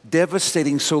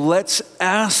devastating. So let's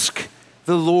ask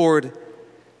the Lord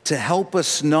to help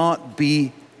us not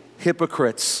be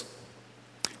hypocrites.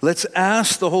 Let's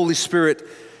ask the Holy Spirit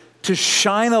to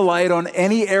shine a light on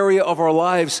any area of our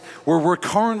lives where we're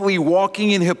currently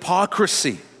walking in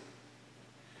hypocrisy.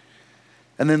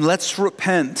 And then let's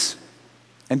repent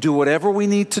and do whatever we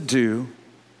need to do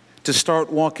to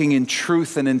start walking in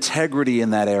truth and integrity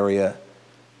in that area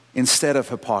instead of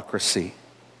hypocrisy.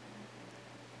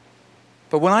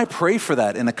 But when I pray for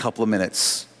that in a couple of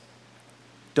minutes,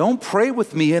 don't pray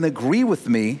with me and agree with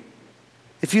me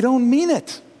if you don't mean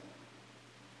it.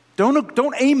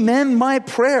 Don't amen my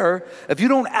prayer if you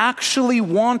don't actually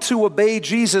want to obey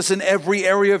Jesus in every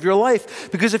area of your life.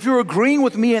 Because if you're agreeing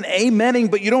with me and amening,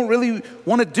 but you don't really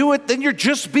want to do it, then you're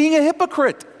just being a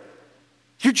hypocrite.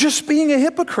 You're just being a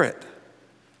hypocrite.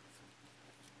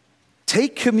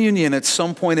 Take communion at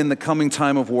some point in the coming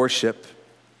time of worship.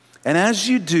 And as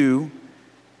you do,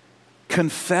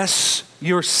 confess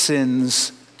your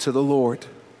sins to the Lord.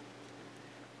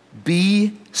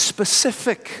 Be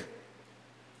specific.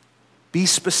 Be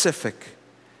specific.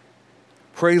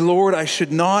 Pray, Lord, I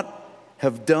should not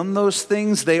have done those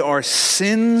things. They are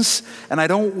sins, and I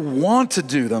don't want to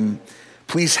do them.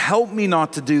 Please help me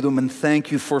not to do them, and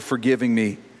thank you for forgiving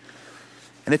me.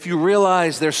 And if you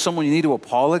realize there's someone you need to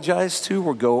apologize to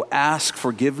or go ask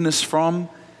forgiveness from,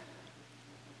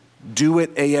 do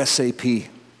it ASAP.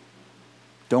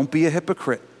 Don't be a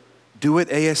hypocrite. Do it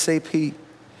ASAP.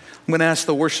 I'm going to ask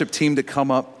the worship team to come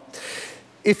up.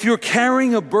 If you're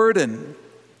carrying a burden,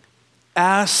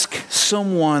 ask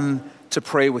someone to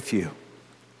pray with you.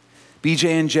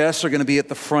 BJ and Jess are going to be at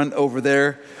the front over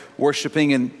there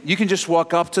worshiping, and you can just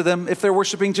walk up to them. If they're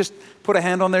worshiping, just put a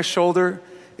hand on their shoulder.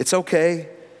 It's okay.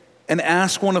 And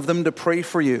ask one of them to pray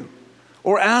for you.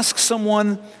 Or ask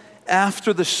someone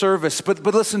after the service. But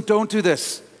listen, don't do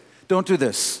this. Don't do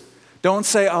this. Don't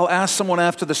say, I'll ask someone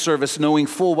after the service, knowing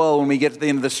full well when we get to the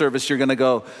end of the service, you're going to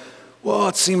go, well,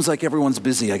 it seems like everyone's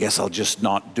busy. I guess I'll just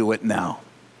not do it now.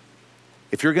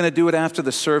 If you're going to do it after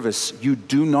the service, you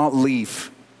do not leave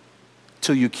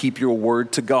till you keep your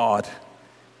word to God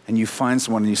and you find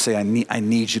someone and you say, I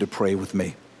need you to pray with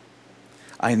me.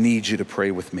 I need you to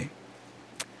pray with me.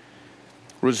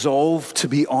 Resolve to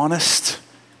be honest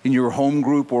in your home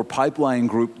group or pipeline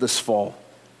group this fall.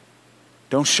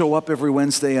 Don't show up every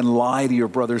Wednesday and lie to your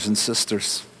brothers and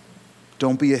sisters.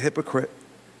 Don't be a hypocrite.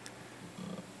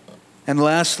 And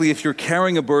lastly, if you're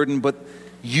carrying a burden, but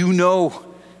you know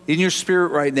in your spirit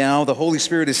right now, the Holy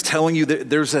Spirit is telling you that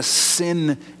there's a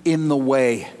sin in the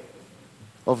way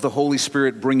of the Holy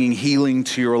Spirit bringing healing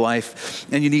to your life,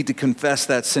 and you need to confess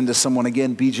that sin to someone.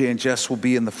 Again, BJ and Jess will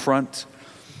be in the front.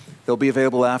 They'll be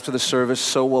available after the service.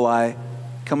 So will I.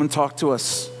 Come and talk to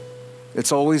us.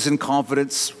 It's always in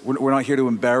confidence. We're not here to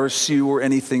embarrass you or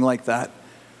anything like that.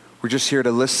 We're just here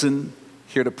to listen,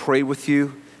 here to pray with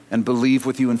you, and believe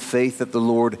with you in faith that the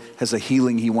Lord has a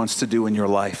healing He wants to do in your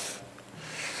life.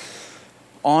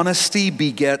 Honesty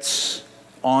begets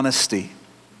honesty.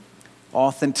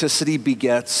 Authenticity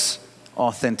begets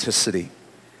authenticity.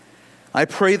 I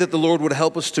pray that the Lord would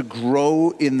help us to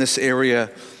grow in this area,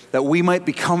 that we might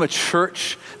become a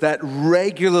church that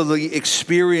regularly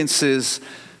experiences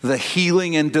the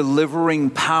healing and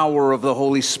delivering power of the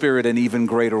Holy Spirit in even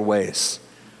greater ways.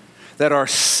 That our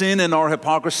sin and our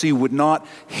hypocrisy would not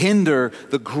hinder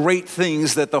the great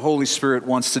things that the Holy Spirit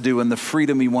wants to do and the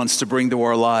freedom He wants to bring to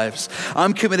our lives.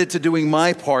 I'm committed to doing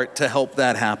my part to help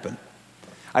that happen.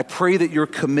 I pray that you're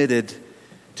committed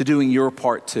to doing your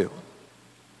part too.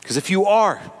 Because if you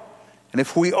are, and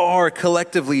if we are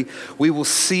collectively, we will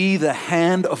see the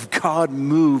hand of God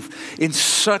move in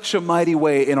such a mighty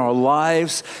way in our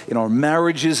lives, in our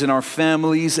marriages, in our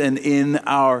families, and in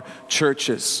our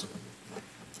churches.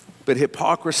 But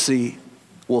hypocrisy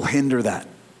will hinder that.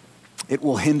 It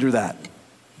will hinder that.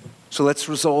 So let's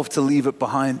resolve to leave it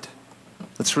behind.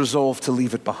 Let's resolve to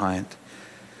leave it behind.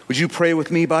 Would you pray with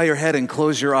me? Bow your head and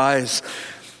close your eyes.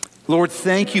 Lord,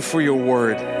 thank you for your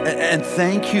word, and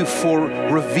thank you for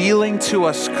revealing to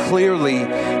us clearly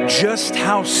just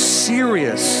how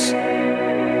serious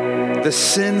the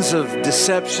sins of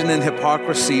deception and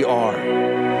hypocrisy are.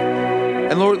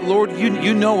 And Lord,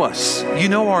 you know us. You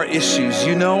know our issues.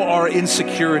 You know our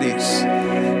insecurities.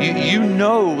 You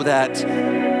know that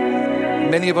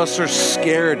many of us are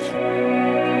scared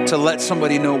to let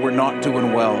somebody know we're not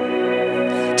doing well,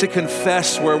 to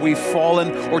confess where we've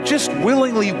fallen or just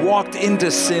willingly walked into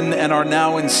sin and are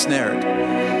now ensnared.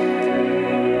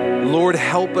 Lord,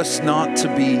 help us not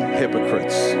to be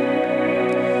hypocrites.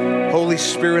 Holy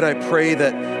Spirit, I pray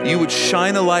that you would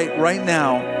shine a light right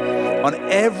now on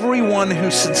everyone who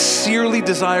sincerely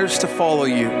desires to follow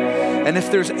you. And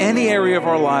if there's any area of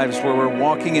our lives where we're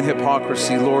walking in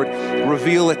hypocrisy, Lord,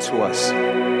 reveal it to us,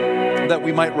 that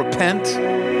we might repent,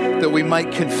 that we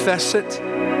might confess it,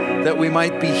 that we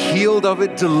might be healed of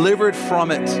it, delivered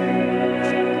from it,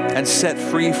 and set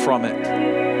free from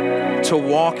it, to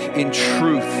walk in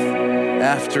truth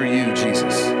after you,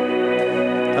 Jesus.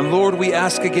 And Lord, we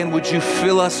ask again, would you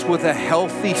fill us with a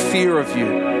healthy fear of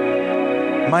you?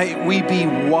 Might we be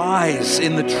wise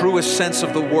in the truest sense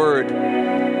of the word,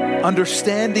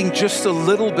 understanding just a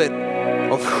little bit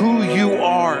of who you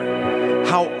are,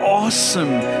 how awesome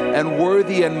and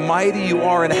worthy and mighty you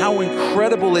are, and how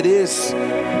incredible it is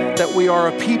that we are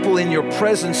a people in your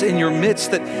presence, in your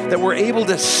midst, that we're able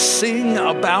to sing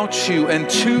about you and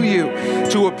to you,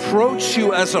 to approach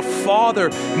you as a father,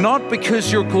 not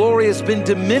because your glory has been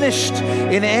diminished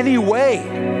in any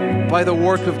way by the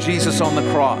work of Jesus on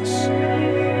the cross,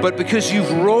 but because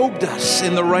you've robed us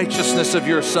in the righteousness of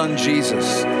your Son,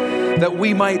 Jesus, that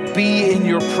we might be in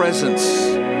your presence.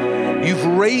 You've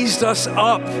raised us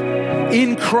up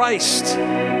in Christ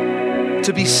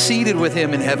to be seated with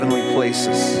him in heavenly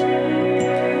places.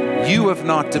 you have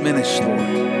not diminished, Lord.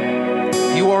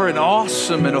 You are an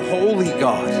awesome and a holy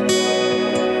God,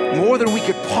 more than we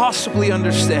could possibly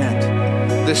understand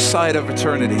this side of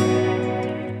eternity.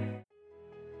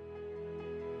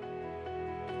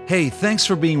 Hey, thanks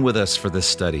for being with us for this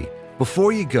study.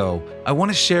 Before you go, I want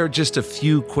to share just a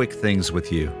few quick things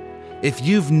with you. If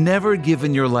you've never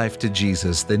given your life to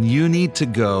Jesus, then you need to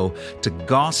go to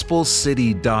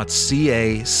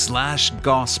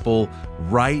gospelcity.ca/gospel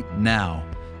right now.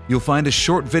 You'll find a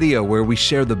short video where we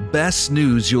share the best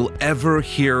news you'll ever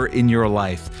hear in your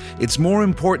life. It's more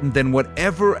important than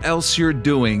whatever else you're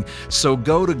doing, so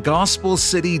go to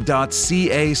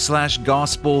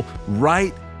gospelcity.ca/gospel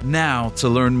right now to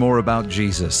learn more about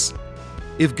Jesus.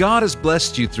 If God has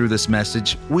blessed you through this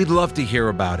message, we'd love to hear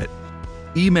about it.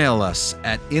 Email us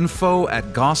at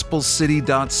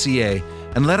info@gospelcity.ca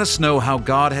and let us know how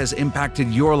God has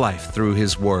impacted your life through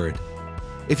His Word.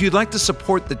 If you'd like to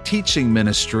support the teaching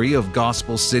ministry of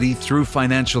Gospel City through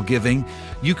financial giving,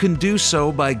 you can do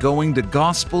so by going to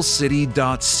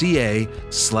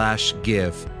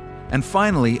gospelcity.ca/give. And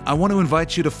finally, I want to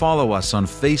invite you to follow us on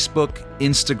Facebook,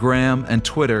 Instagram, and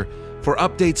Twitter for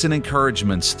updates and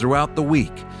encouragements throughout the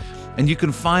week. And you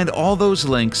can find all those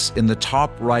links in the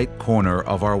top right corner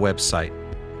of our website.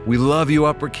 We love you,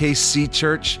 Uppercase C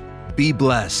Church. Be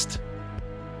blessed.